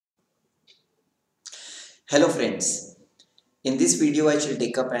Hello friends, in this video I shall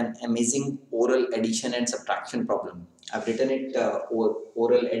take up an amazing oral addition and subtraction problem. I've written it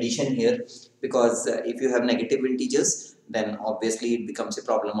oral addition here because if you have negative integers then obviously it becomes a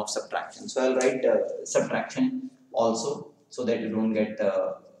problem of subtraction. So I'll write subtraction also so that you don't get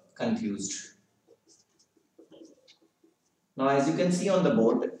confused. Now as you can see on the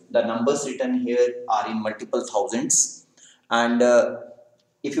board, the numbers written here are in multiple thousands, and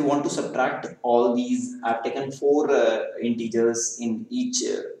if you want to subtract all these, I've taken four integers in each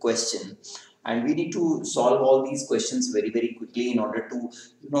question, and we need to solve all these questions very quickly in order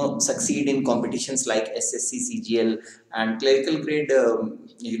to succeed in competitions like SSC, CGL and clerical grade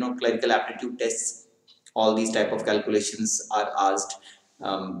clerical aptitude tests. All these type of calculations are asked.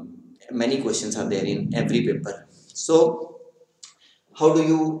 Many questions are there in every paper. So how do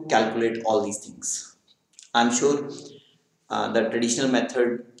you calculate all these things? I'm sure the traditional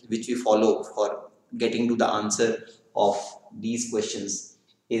method which we follow for getting to the answer of these questions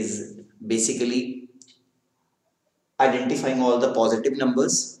is basically identifying all the positive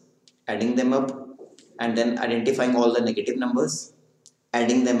numbers, adding them up, and then identifying all the negative numbers,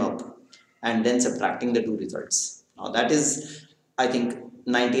 adding them up, and then subtracting the two results. Now that is, I think,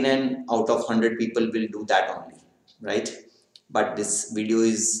 99 out of 100 people will do that only, right? But this video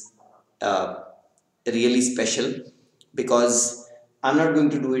is really special because I'm not going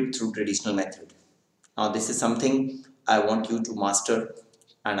to do it through traditional method. Now this is something I want you to master,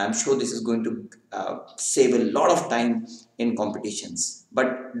 and I'm sure this is going to save a lot of time in competitions.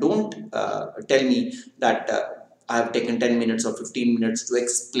 But don't tell me that I have taken 10 minutes or 15 minutes to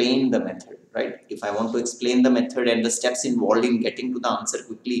explain the method, right? If I want to explain the method and the steps involved in getting to the answer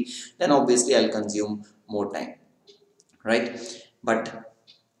quickly, then obviously I'll consume more time, right? But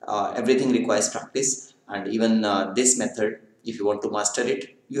everything requires practice, and even this method, if you want to master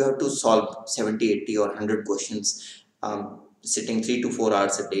it, you have to solve 70, 80 or 100 questions, sitting 3 to 4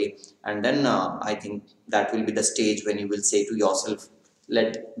 hours a day, and then I think that will be the stage when you will say to yourself,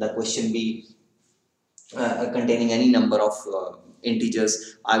 let the question be containing any number of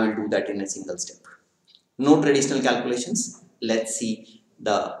integers, I will do that in a single step. No traditional calculations. Let's see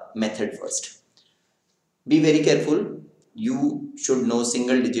the method first. Be very careful. You should know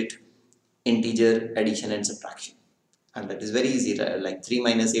single digit integer addition and subtraction, and that is very easy, like 3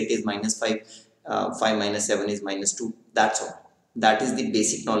 minus 8 is minus 5, 5 minus 7 is minus 2. That's all. That is the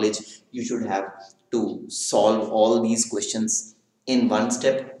basic knowledge you should have to solve all these questions in one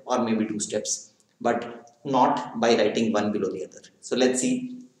step or maybe two steps, but not by writing one below the other. So let's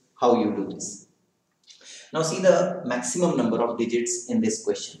see how you do this. Now see the maximum number of digits in this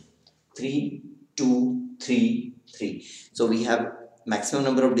question: 3, 2, 3, 3. So we have maximum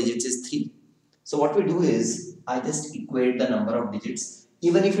number of digits is 3. So what we do is I just equate the number of digits.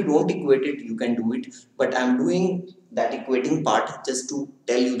 Even if you don't equate it, you can do it. But I'm doing that equating part just to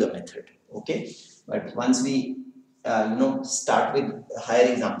tell you the method. Okay. But once we start with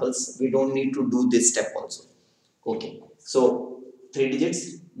higher examples, we don't need to do this step also. Okay. So 3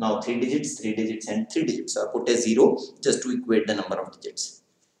 digits. Now 3 digits, 3 digits, and 3 digits. So I put a 0 just to equate the number of digits.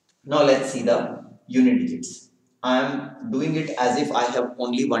 Now let's see the unit digits. I am doing it as if I have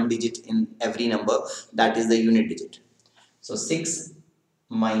only one digit in every number, that is the unit digit. So 6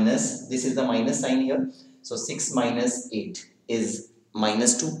 minus, this is the minus sign here. So 6 minus 8 is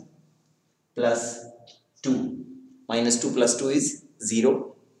minus 2 plus 2. Minus 2 plus 2 is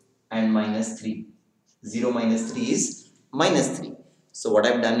 0 and minus 3. 0 minus 3 is minus 3. So what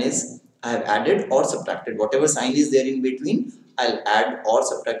I have done is I have added or subtracted whatever sign is there in between. I'll add or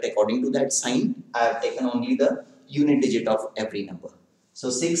subtract according to that sign. I have taken only the unit digit of every number. So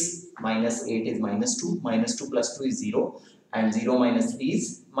 6 minus 8 is minus 2. Minus 2 plus 2 is 0. And 0 minus 3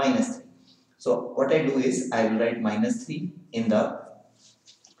 is minus 3. So what I do is I will write minus 3 in the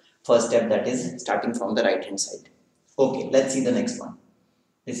first step, that is starting from the right hand side. Okay, let's see the next one.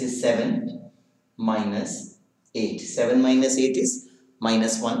 This is 7 minus 8. 7 minus 8 is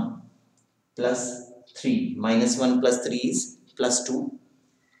minus 1 plus 3. Minus 1 plus 3 is plus 2,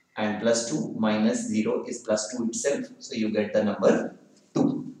 and plus 2 minus 0 is plus 2 itself. So you get the number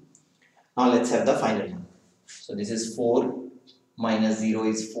 2. Now let's have the final one. So this is 4 minus 0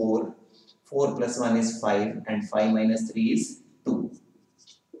 is 4. 4 plus 1 is 5, and 5 minus 3 is 2.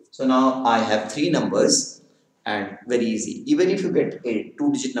 So now I have 3 numbers, and very easy. Even if you get a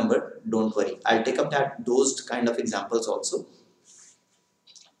 2-digit number, don't worry. I'll take up those kind of examples also.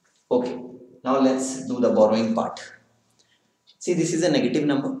 Okay, now let's do the borrowing part. See, this is a negative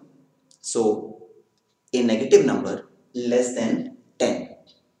number. So a negative number less than 10.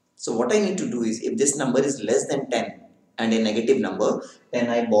 So what I need to do is, if this number is less than 10 and a negative number, then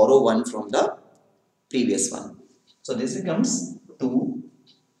I borrow 1 from the previous one. So this becomes 2.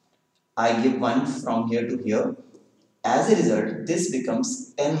 I give 1 from here to here. As a result, this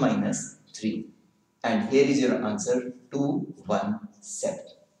becomes 10 minus 3. And here is your answer, 217.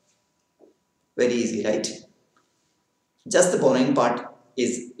 Very easy, right? Just the borrowing part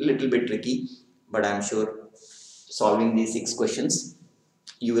is a little bit tricky, but I'm sure solving these 6 questions,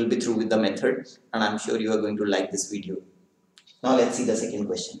 you will be through with the method, and I'm sure you are going to like this video. Now let's see the second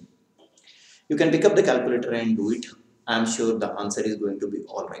question. You can pick up the calculator and do it. I'm sure the answer is going to be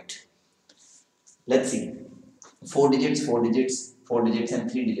alright. Let's see. 4 digits, 4 digits, 4 digits and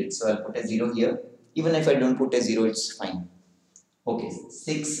 3 digits. So I'll put a 0 here. Even if I don't put a 0, it's fine. Okay,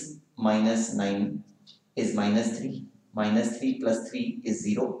 6 minus 9 is minus 3. Minus 3 plus 3 is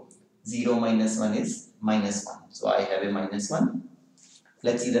 0. 0 minus 1 is minus 1. So I have a minus 1.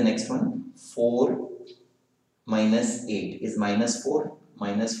 Let's see the next one. 4 minus 8 is minus 4.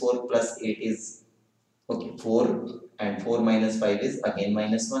 Minus 4 plus 8 is, okay, 4. And 4 minus 5 is again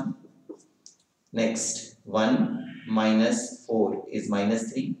minus 1. Next, 1 minus 4 is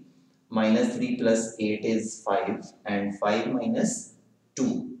minus 3. Minus 3 plus 8 is 5. And 5 minus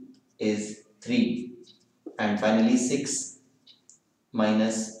 2 is 3. And finally, 6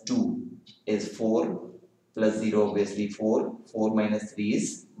 minus 2 is 4. Plus 0, obviously 4. 4 minus 3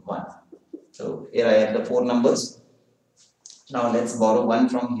 is 1. So here I have the 4 numbers. Now let's borrow 1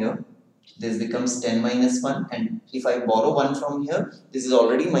 from here. This becomes 10 minus 1. And if I borrow 1 from here, this is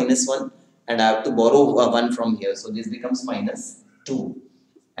already minus 1. And I have to borrow 1 from here. So this becomes minus 2.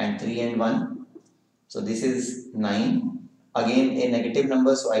 And 3 and 1. So this is 9. Again a negative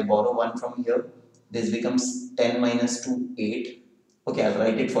number. So I borrow 1 from here. This becomes 10 minus 2, 8. Okay, I'll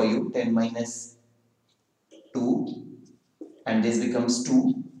write it for you. 10 minus 2. And this becomes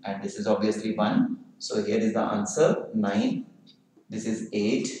 2. And this is obviously 1. So here is the answer, 9. This is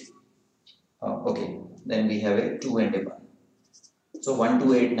 8. Okay, then we have a 2 and a 1. So 1,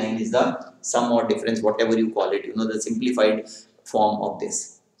 2, 8, 9 is the sum or difference, whatever you call it, the simplified form of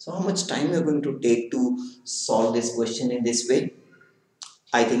this. So how much time you are going to take to solve this question in this way?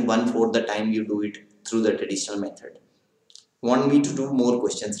 I think 1/4 the time you do it through the traditional method. Want me to do more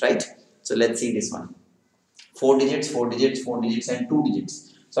questions, right? So let's see this one. 4 digits, 4 digits, 4 digits and 2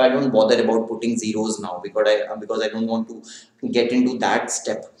 digits. So I don't bother about putting zeros now because I don't want to get into that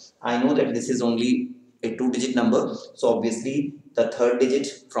step. I know that this is only a 2-digit number. So obviously the third digit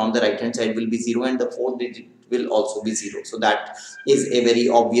from the right hand side will be 0 and the fourth digit will also be 0. So that is a very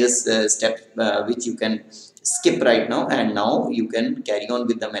obvious step which you can skip right now, and now you can carry on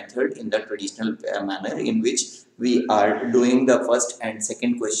with the method in the traditional manner in which we are doing the first and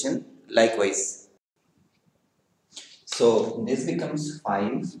second question likewise. So this becomes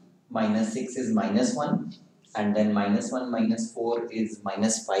 5 minus 6 is minus 1, and then minus 1 minus 4 is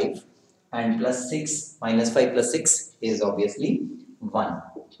minus 5, and plus 6 minus 5 plus 6 is obviously 1.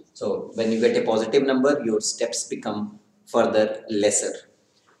 So when you get a positive number, your steps become further lesser.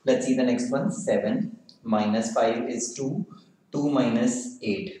 Let's see the next one. 7 minus 5 is 2. 2 minus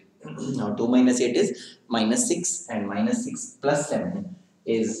 8. Now 2 minus 8 is minus 6, and minus 6 plus 7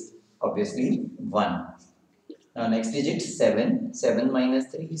 is obviously 1. Now next digit 7. 7 minus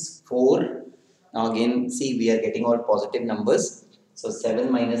 3 is 4. Now again see, we are getting all positive numbers. So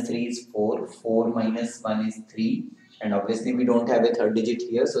 7 minus 3 is 4. 4 minus 1 is 3. And obviously we don't have a third digit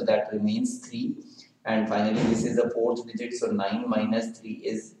here, so that remains 3. And finally this is the fourth digit. So 9 minus 3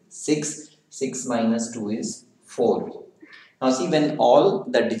 is 6. 6 minus 2 is 4. Now see, when all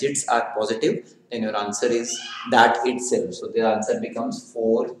the digits are positive, then your answer is that itself. So the answer becomes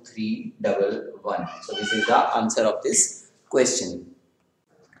 4311. So this is the answer of this question.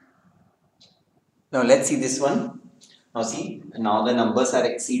 Now let's see this one. Now see, now the numbers are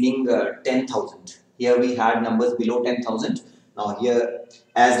exceeding 10,000. Here we had numbers below 10,000. Now here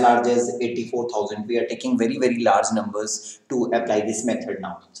as large as 84,000. We are taking very, very large numbers to apply this method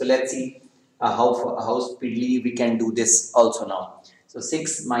now. So let's see how speedily we can do this also now. So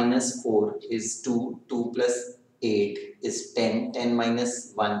 6 minus 4 is 2. 2 plus 8 is 10. 10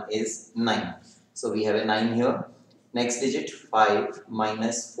 minus 1 is 9. So we have a 9 here. Next digit 5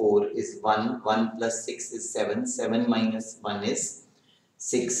 minus 4 is 1. 1 plus 6 is 7. 7 minus 1 is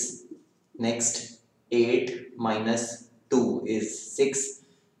 6. Next 8 minus 2 is 6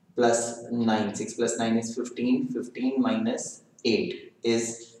 plus 9. 6 plus 9 is 15. 15 minus 8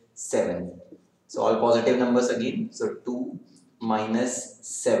 is 7. So all positive numbers again. So 2 minus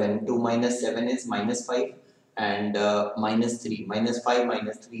 7. 2 minus 7 is minus 5. And minus 3. Minus 5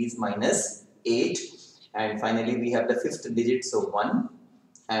 minus 3 is minus 8. And finally we have the fifth digit. So 1.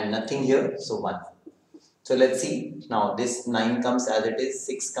 And nothing here. So 1. So let's see. Now this 9 comes as it is,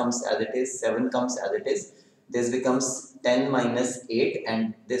 6 comes as it is, 7 comes as it is. This becomes 10 minus 8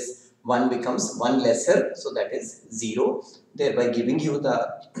 and this 1 becomes 1 lesser, so that is 0, thereby giving you the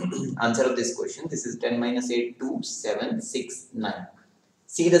answer of this question. This is 10 minus 8, 2, 7, 6, 9.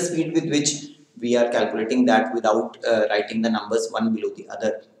 See the speed with which we are calculating that without writing the numbers one below the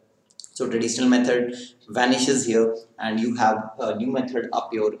other. So traditional method vanishes here and you have a new method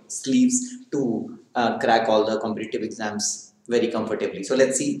up your sleeves to crack all the competitive exams very comfortably. So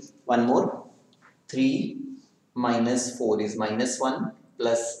let's see one more. 3 minus 4 is minus 1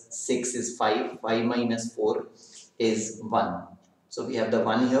 plus 6 is 5. 5 minus 4 is 1. So we have the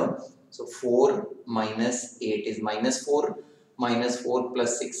 1 here. So 4 minus 8 is minus 4. Minus 4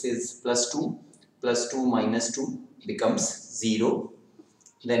 plus 6 is plus 2. Plus 2 minus 2 becomes 0.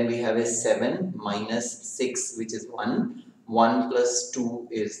 Then we have a 7 minus 6 which is 1. 1 plus 2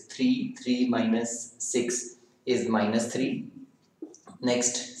 is 3. 3 minus 6 is minus 3.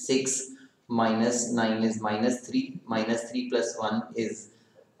 Next 6 minus 9 is minus 3. Minus 3 plus 1 is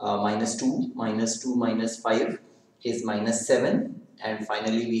minus 2. Minus 2 minus 5 is minus 7. And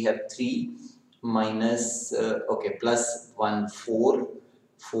finally we have 3 minus plus 1 4.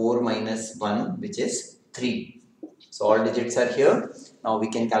 4 minus 1 which is 3. So all digits are here. Now we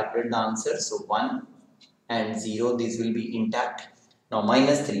can calculate the answer. So 1 and 0, these will be intact. Now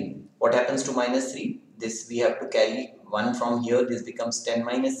minus 3. What happens to minus 3? This we have to carry 1 from here. This becomes 10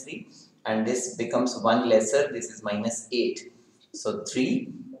 minus 3. And this becomes 1 lesser. This is minus 8. So 3.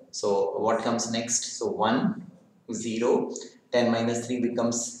 So what comes next? So 1, 0. 10 minus 3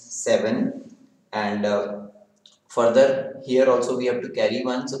 becomes 7. And further, here also we have to carry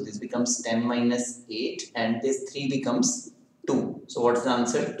 1. So this becomes 10 minus 8 and this 3 becomes 2. So what's the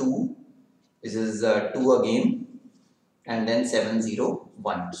answer? 2. This is 2 again and then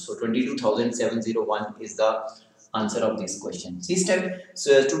 701. So 22,701 is the answer of this question. See step.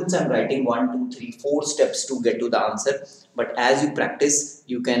 So students, I'm writing 1, 2, 3, 4 steps to get to the answer. But as you practice,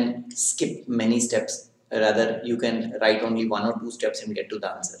 you can skip many steps. Rather, you can write only 1 or 2 steps and get to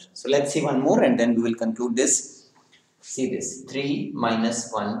the answer. So let's see one more and then we will conclude this. See this, 3 minus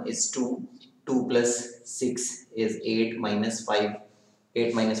 1 is 2, 2 plus 6 is 8 minus 5,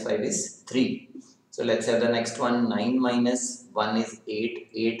 8 minus 5 is 3. So let's have the next one, 9 minus 1 is 8,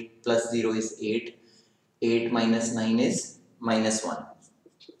 8 plus 0 is 8, 8 minus 9 is minus 1.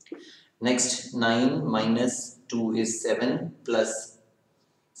 Next, 9 minus 2 is 7 plus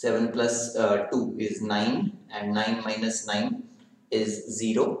 2 is 9 and 9 minus 9 is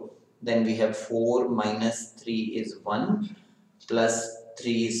 0. Then we have 4 minus 3 is 1 plus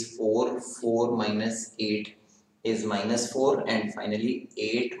 3 is 4. 4 minus 8 is minus 4 and finally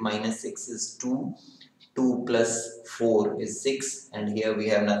 8 minus 6 is 2. 2 plus 4 is 6 and here we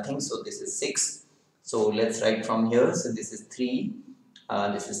have nothing, so this is 6. So let's write from here. So this is 3.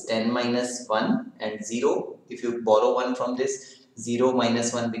 This is 10 minus 1 and 0. If you borrow 1 from this, 0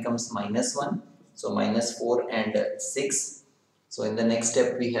 minus 1 becomes minus 1. So minus 4 and 6. So in the next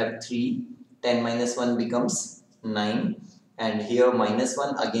step we have 3, 10 minus 1 becomes 9 and here minus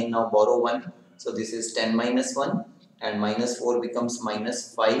 1, again now borrow 1. So this is 10 minus 1 and minus 4 becomes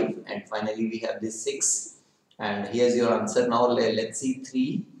minus 5 and finally we have this 6 and here's your answer. Now let's see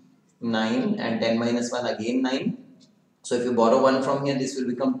 3, 9 and 10 minus 1 again 9. So if you borrow 1 from here, this will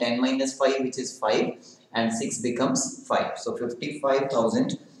become 10 minus 5 which is 5 and 6 becomes 5. So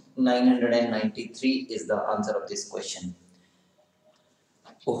 55,993 is the answer of this question.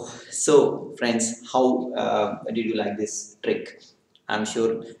 Oh, so friends, how did you like this trick? I'm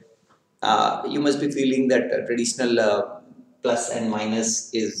sure you must be feeling that traditional plus and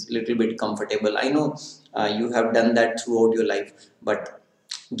minus is little bit comfortable. I know you have done that throughout your life, but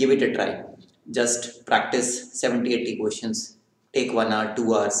give it a try. Just practice 70-80 questions. Take 1 hour,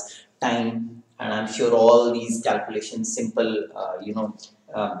 2 hours time, and I'm sure all these calculations, simple,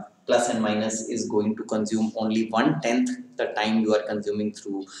 plus and minus is going to consume only 1/10 the time you are consuming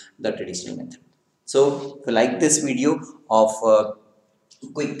through the traditional method. So if you like this video of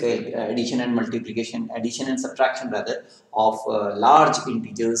quick addition and multiplication, addition and subtraction rather, of large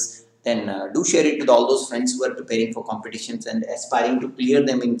integers, then do share it with all those friends who are preparing for competitions and aspiring to clear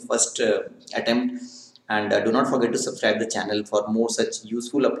them in first attempt. And do not forget to subscribe the channel for more such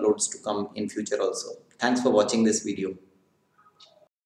useful uploads to come in future also. Thanks for watching this video.